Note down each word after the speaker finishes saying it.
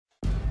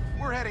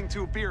We're heading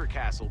to a beer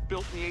castle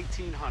built in the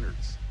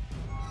 1800s.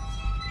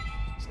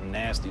 It's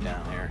nasty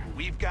down here.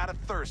 We've got a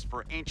thirst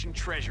for ancient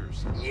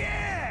treasures.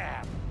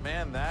 Yeah!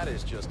 Man, that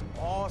is just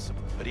awesome.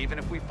 But even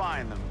if we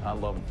find them, I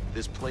love them.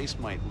 this place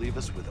might leave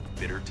us with a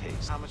bitter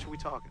taste. How much are we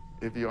talking?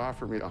 If you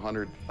offer me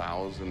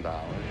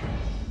 $100,000.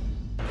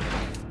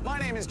 My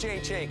name is Jay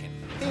Chaikin.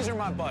 These are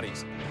my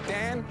buddies,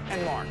 Dan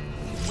and Mark.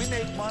 We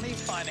make money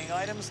finding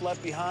items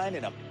left behind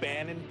in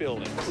abandoned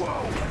buildings.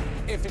 Whoa!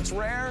 If it's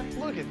rare,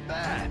 Look at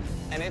that.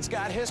 and it's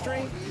got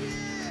history,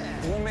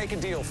 we'll make a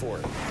deal for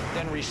it.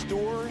 Then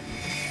restore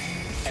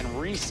and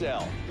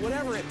resell.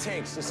 Whatever it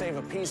takes to save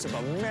a piece of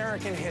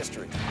American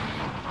history.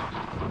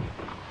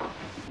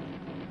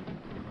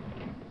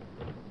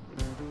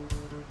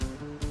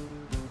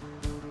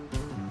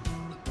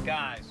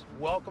 Guys,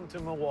 welcome to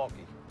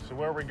Milwaukee. So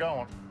where are we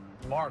going?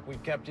 Mark, we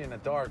kept you in the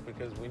dark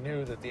because we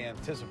knew that the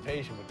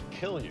anticipation would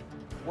kill you.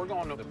 We're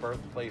going to the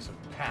birthplace of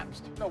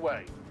Pabst. No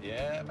way.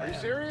 Yeah, man. Are you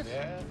serious?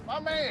 Yeah. My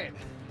man.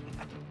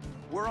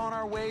 We're on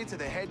our way to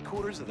the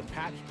headquarters of the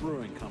Pabst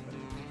Brewing Company.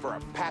 For a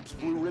Pabst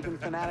Blue Ribbon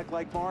fanatic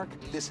like Mark,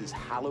 this is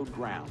hallowed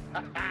ground.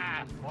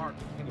 Mark,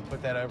 you can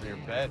put that over your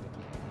bed.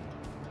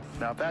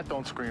 Now, if that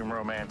don't scream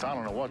romance, I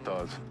don't know what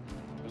does.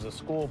 It was a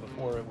school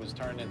before it was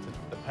turned into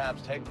the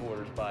Pabst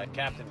headquarters by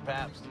Captain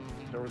Pabst.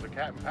 There was a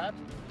Captain Pabst?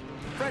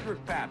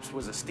 Frederick Pabst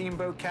was a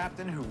steamboat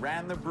captain who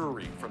ran the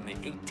brewery from the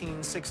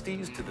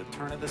 1860s to the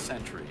turn of the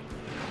century.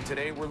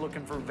 Today, we're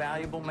looking for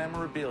valuable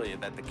memorabilia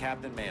that the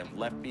captain may have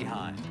left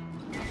behind.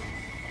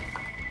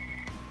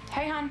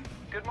 Hey, hon.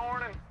 Good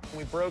morning.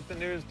 We broke the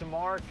news to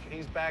Mark.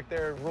 He's back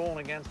there rolling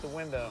against the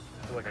window.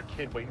 I feel like a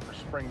kid waiting for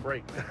spring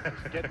break.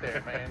 Get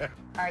there, man.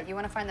 All right, you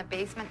want to find the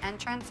basement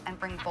entrance and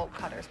bring bolt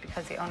cutters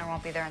because the owner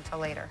won't be there until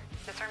later.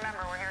 Just remember,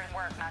 we're here to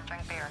work, not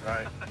drink beer.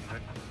 Right.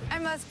 I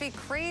must be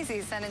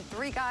crazy sending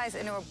 3 guys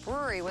into a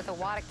brewery with a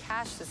wad of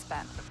cash to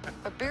spend.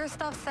 But beer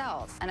stuff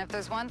sells. And if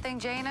there's one thing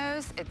Jay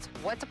knows, it's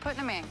what to put in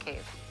a man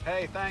cave.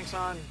 Hey, thanks,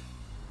 hon.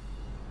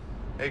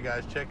 Hey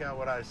guys, check out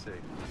what I see.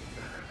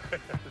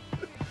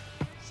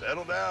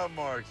 Settle down,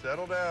 Mark,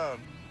 settle down.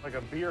 Like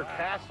a beer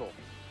castle.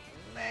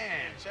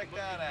 Man, check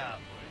that out.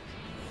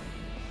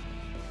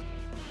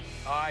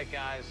 All right,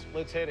 guys,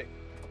 let's hit it.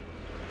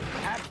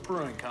 Pabst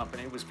Brewing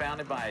Company was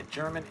founded by a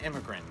German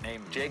immigrant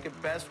named Jacob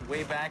Best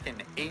way back in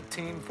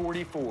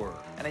 1844,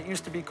 and it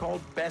used to be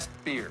called Best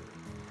Beer.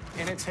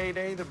 In its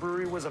heyday, the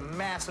brewery was a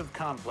massive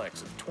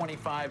complex of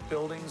 25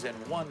 buildings and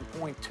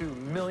 1.2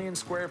 million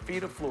square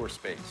feet of floor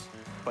space.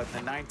 But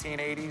in the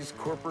 1980s,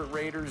 corporate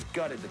raiders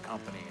gutted the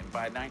company, and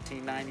by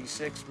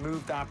 1996,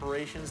 moved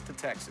operations to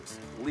Texas,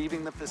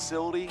 Leaving the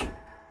facility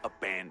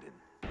abandoned.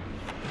 we're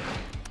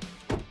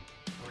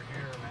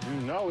here,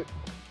 man. You know it.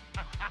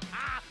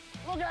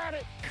 Look at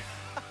it.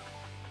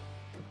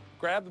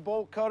 Grab the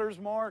bolt cutters,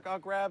 Mark. I'll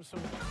grab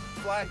some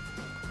flag.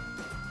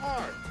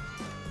 Mark.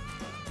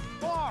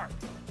 Mark.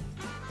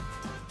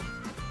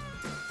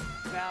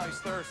 Now he's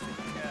thirsty.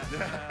 Yeah.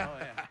 Now,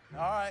 yeah.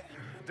 All right,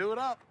 do it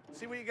up.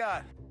 See what you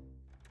got.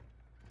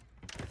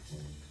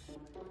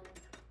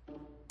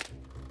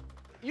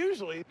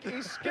 Usually,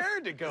 he's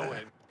scared to go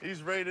in.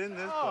 He's right in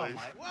this Oh, place.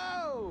 my,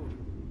 whoa!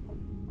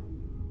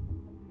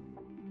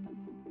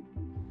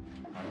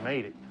 I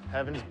made it.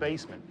 Heaven's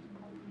basement.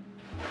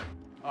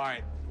 All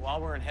right, while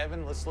we're in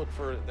heaven, let's look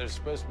for, there's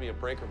supposed to be a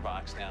breaker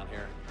box down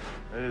here.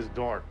 It is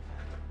dark.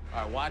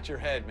 All right, watch your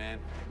head, man.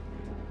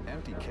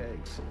 Empty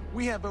kegs.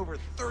 We have over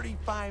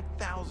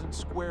 35,000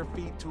 square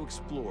feet to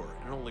explore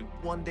and only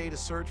one day to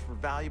search for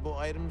valuable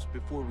items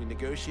before we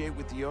negotiate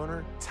with the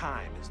owner.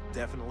 Time is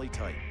definitely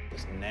tight.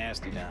 It's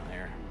nasty down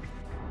here.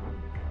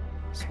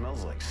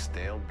 Smells like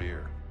stale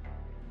beer.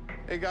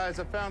 Hey guys,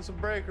 I found some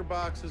breaker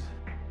boxes.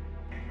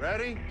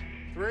 Ready?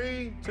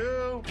 3,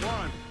 2,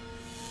 1.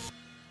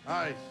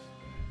 Nice.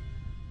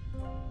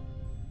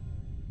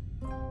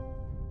 All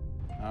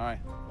right,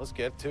 let's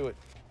get to it.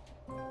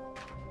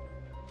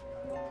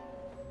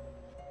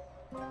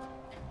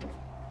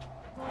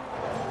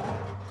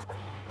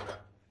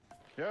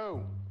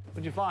 Yo.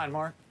 What'd you find,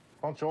 Mark?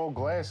 Bunch of old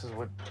glasses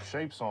with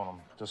shapes on them.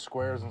 Just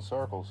squares and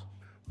circles.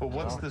 But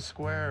what's the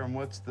square and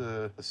what's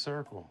the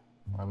circle?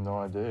 I have no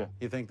idea.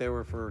 You think they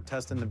were for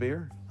testing the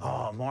beer?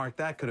 Oh, Mark,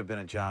 that could have been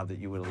a job that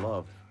you would have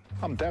loved.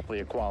 I'm definitely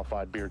a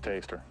qualified beer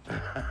taster.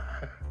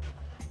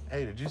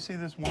 Hey, did you see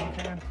this one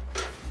can?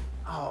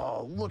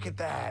 Oh, look at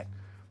that.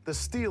 The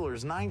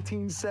Steelers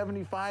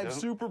 1975 Yep.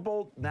 Super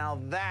Bowl. Now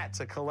that's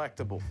a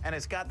collectible. And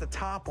it's got the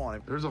top on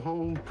it. There's a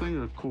whole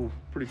thing of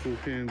pretty cool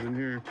cans in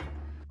here.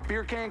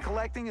 Beer can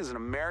collecting is an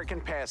American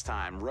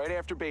pastime right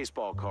after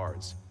baseball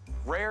cards.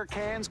 Rare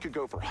cans could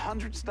go for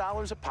hundreds of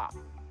dollars a pop.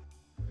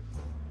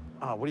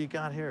 Oh, what do you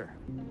got here?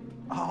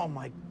 Oh,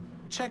 my.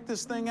 Check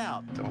this thing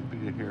out. Don't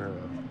be a hero.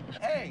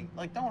 Hey,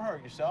 like, don't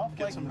hurt yourself.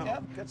 Get some help.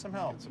 Yep, get some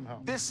help. Get some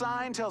help. This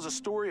sign tells a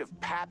story of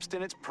Pabst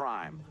in its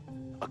prime.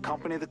 A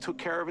company that took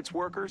care of its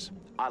workers.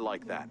 I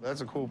like that.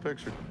 That's a cool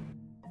picture.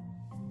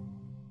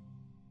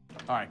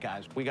 All right,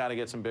 guys, we got to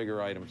get some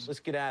bigger items. Let's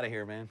get out of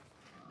here, man.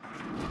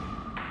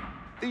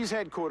 These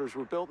headquarters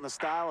were built in the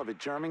style of a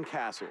German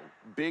castle,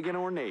 big and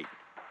ornate.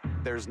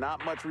 There's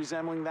not much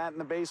resembling that in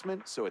the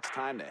basement, so it's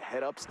time to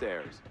head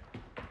upstairs.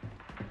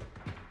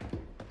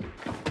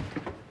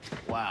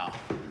 Wow.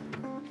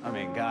 I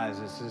mean, guys,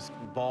 this is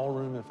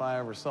ballroom if I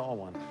ever saw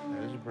one.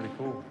 This is pretty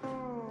cool.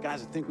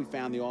 Guys, I think we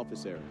found the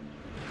office area.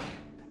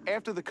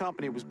 After the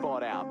company was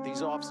bought out,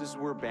 these offices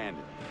were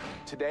abandoned.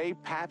 Today,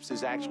 Pabst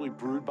is actually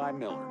brewed by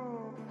Miller.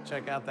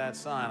 Check out that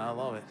sign. I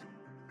love it.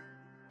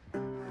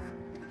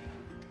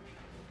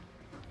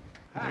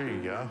 There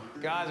you go.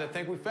 Guys, I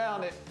think we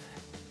found it.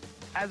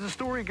 As the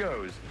story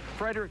goes,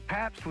 Frederick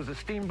Pabst was a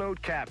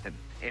steamboat captain.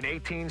 In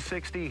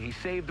 1860, he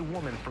saved a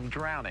woman from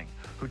drowning,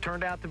 who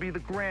turned out to be the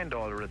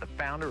granddaughter of the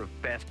founder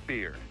of Best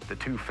Beer. The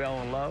two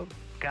fell in love,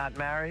 got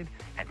married,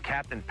 and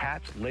Captain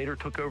Pabst later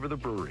took over the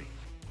brewery.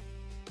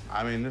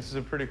 I mean, this is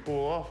a pretty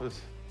cool office.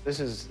 This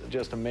is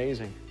just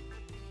amazing.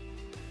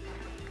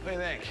 What do you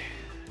think?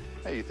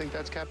 Hey, you think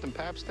that's Captain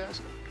Pabst's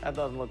desk? That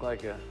doesn't look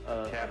like a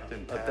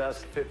Captain a Pabst.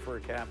 desk fit for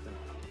a captain.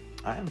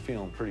 I am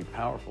feeling pretty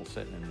powerful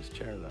sitting in this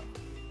chair, though.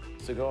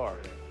 Cigar.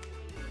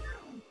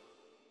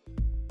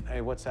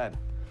 Hey, what's that?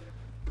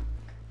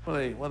 What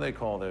do they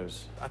call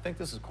those? I think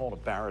this is called a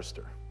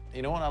barrister.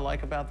 You know what I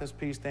like about this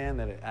piece, Dan?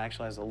 That it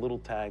actually has a little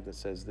tag that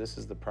says this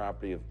is the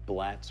property of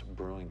Blatt's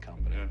Brewing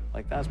Company. Yeah.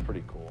 Like, that's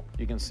pretty cool.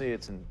 You can see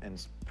it's in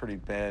pretty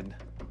bad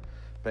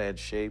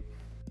shape.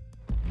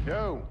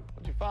 Yo,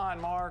 What'd you find,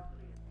 Mark?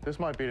 this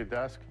might be the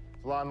desk.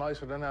 It's a lot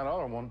nicer than that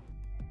other one.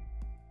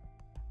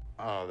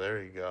 Oh,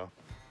 there you go.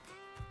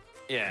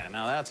 Yeah,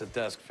 now that's a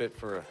desk fit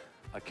for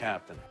a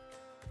captain.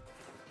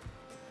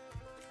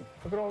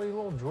 Look at all these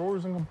little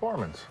drawers and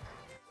compartments.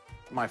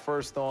 My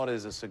first thought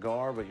is a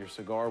cigar, but your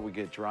cigar would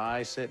get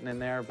dry sitting in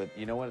there. But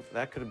you know what?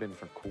 That could have been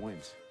for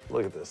coins.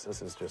 Look at this.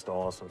 This is just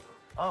awesome.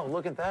 Oh,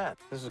 look at that.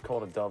 This is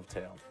called a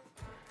dovetail.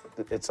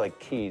 It's like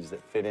keys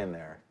that fit in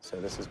there.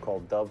 So this is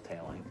called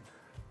dovetailing.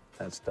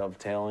 That's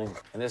dovetailing.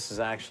 And this is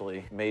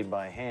actually made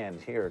by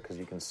hand here because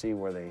you can see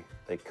where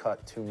they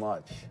cut too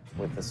much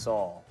with the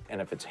saw. And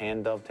if it's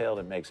hand dovetailed,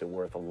 it makes it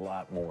worth a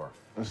lot more.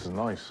 This is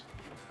nice.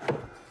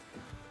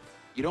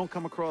 You don't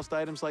come across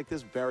items like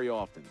this very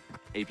often.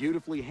 A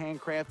beautifully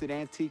handcrafted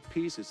antique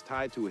piece is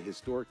tied to a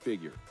historic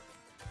figure.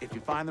 If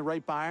you find the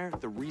right buyer,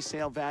 the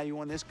resale value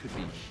on this could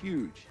be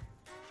huge.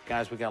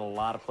 Guys, we got a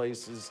lot of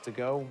places to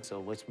go, so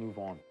let's move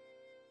on.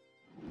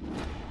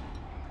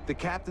 The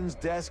captain's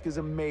desk is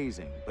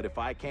amazing, but if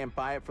I can't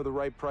buy it for the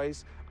right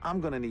price,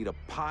 I'm gonna need a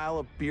pile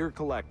of beer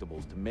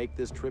collectibles to make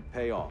this trip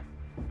pay off.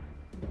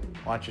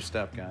 Watch your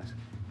step, guys.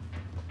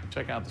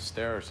 Check out the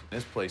stairs.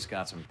 This place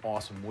got some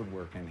awesome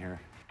woodwork in here.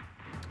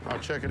 I'll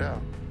check it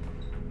out.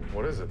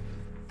 What is it?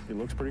 It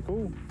looks pretty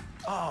cool.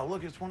 Oh,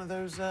 look, it's one of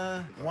those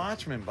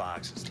watchman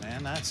boxes,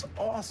 man. That's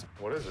awesome.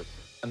 What is it?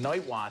 A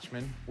night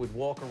watchman would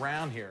walk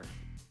around here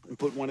and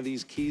put one of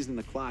these keys in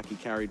the clock he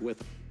carried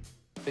with him.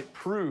 It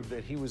proved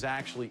that he was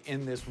actually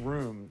in this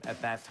room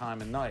at that time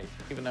of night,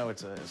 even though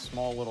it's a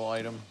small little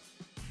item.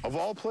 Of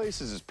all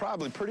places, it's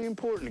probably pretty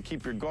important to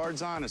keep your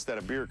guards honest at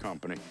a beer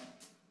company.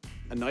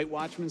 A night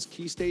watchman's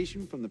key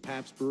station from the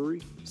Pabst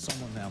Brewery.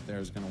 Someone out there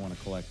is going to want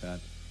to collect that.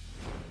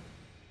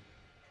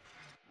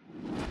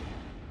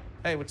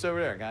 Hey, what's over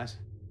there, guys?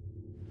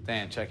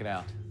 Dan, check it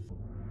out.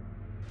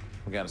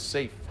 We got a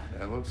safe.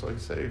 Yeah, it looks like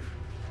safe.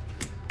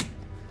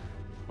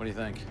 What do you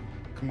think?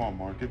 Come on,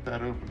 Mark, get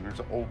that open. There's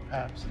an old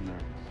Pabst in there.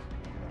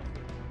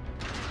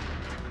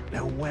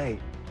 No way.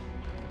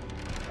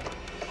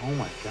 Oh,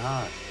 my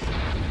God.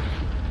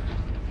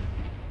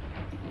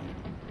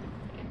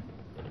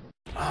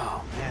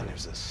 Oh, man,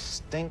 there's a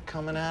stink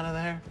coming out of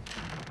there.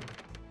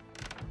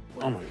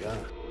 Oh, my God.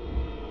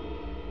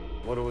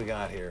 What do we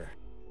got here?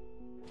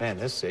 Man,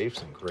 this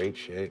safe's in great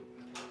shape.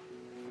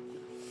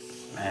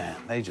 Man,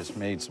 they just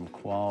made some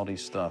quality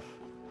stuff.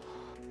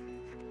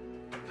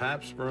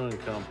 Pabst Brewing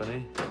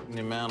Company, in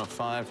the amount of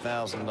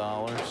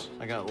 $5,000.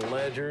 I got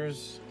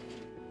ledgers.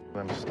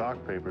 Them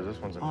stock papers,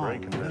 this one's in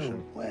great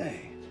condition. No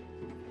way.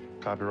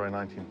 Copyright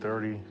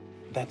 1930.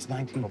 That's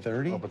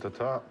 1930? Up at the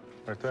top,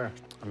 right there.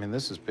 I mean,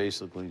 this is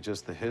basically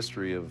just the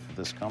history of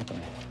this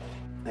company.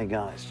 Hey,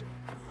 guys.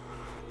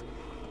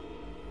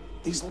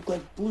 These look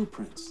like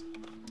blueprints.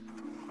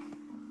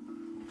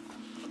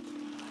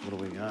 What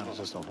do we got? It's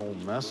just a whole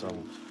mess of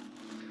them.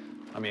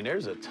 I mean,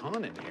 there's a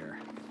ton in here.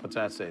 What's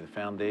that say? The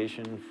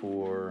foundation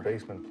for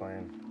Basement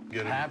plan.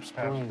 Pabst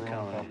Brewing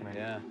Company.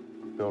 Yeah.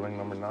 Building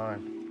number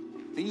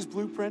 9. These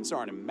blueprints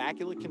are in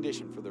immaculate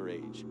condition for their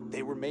age.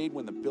 They were made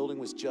when the building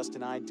was just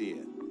an idea.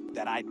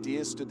 That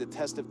idea stood the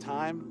test of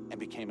time and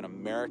became an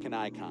American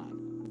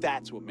icon.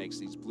 That's what makes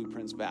these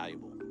blueprints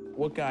valuable.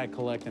 What guy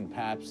collecting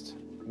Pabst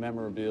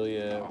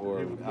memorabilia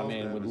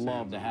would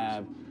love to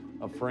have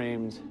a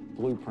framed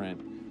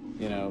blueprint,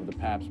 you know, of the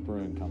Pabst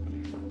Brewing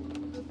Company.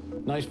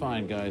 Nice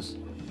find, guys.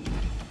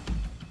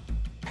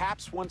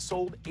 Pabst once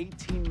sold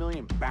 18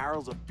 million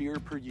barrels of beer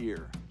per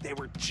year. They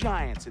were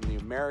giants in the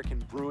American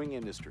brewing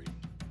industry.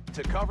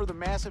 To cover the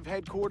massive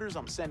headquarters,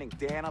 I'm sending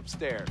Dan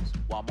upstairs,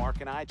 while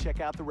Mark and I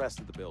check out the rest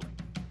of the building.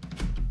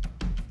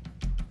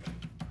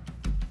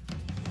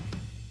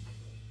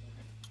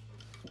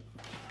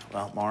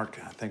 Well, Mark,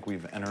 I think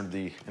we've entered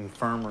the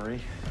infirmary.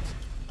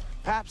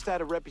 Pabst had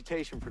a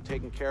reputation for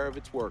taking care of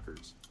its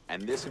workers,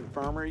 and this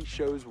infirmary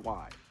shows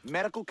why.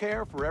 Medical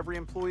care for every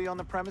employee on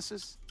the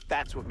premises,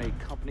 that's what made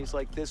companies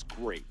like this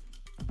great.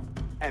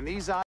 And these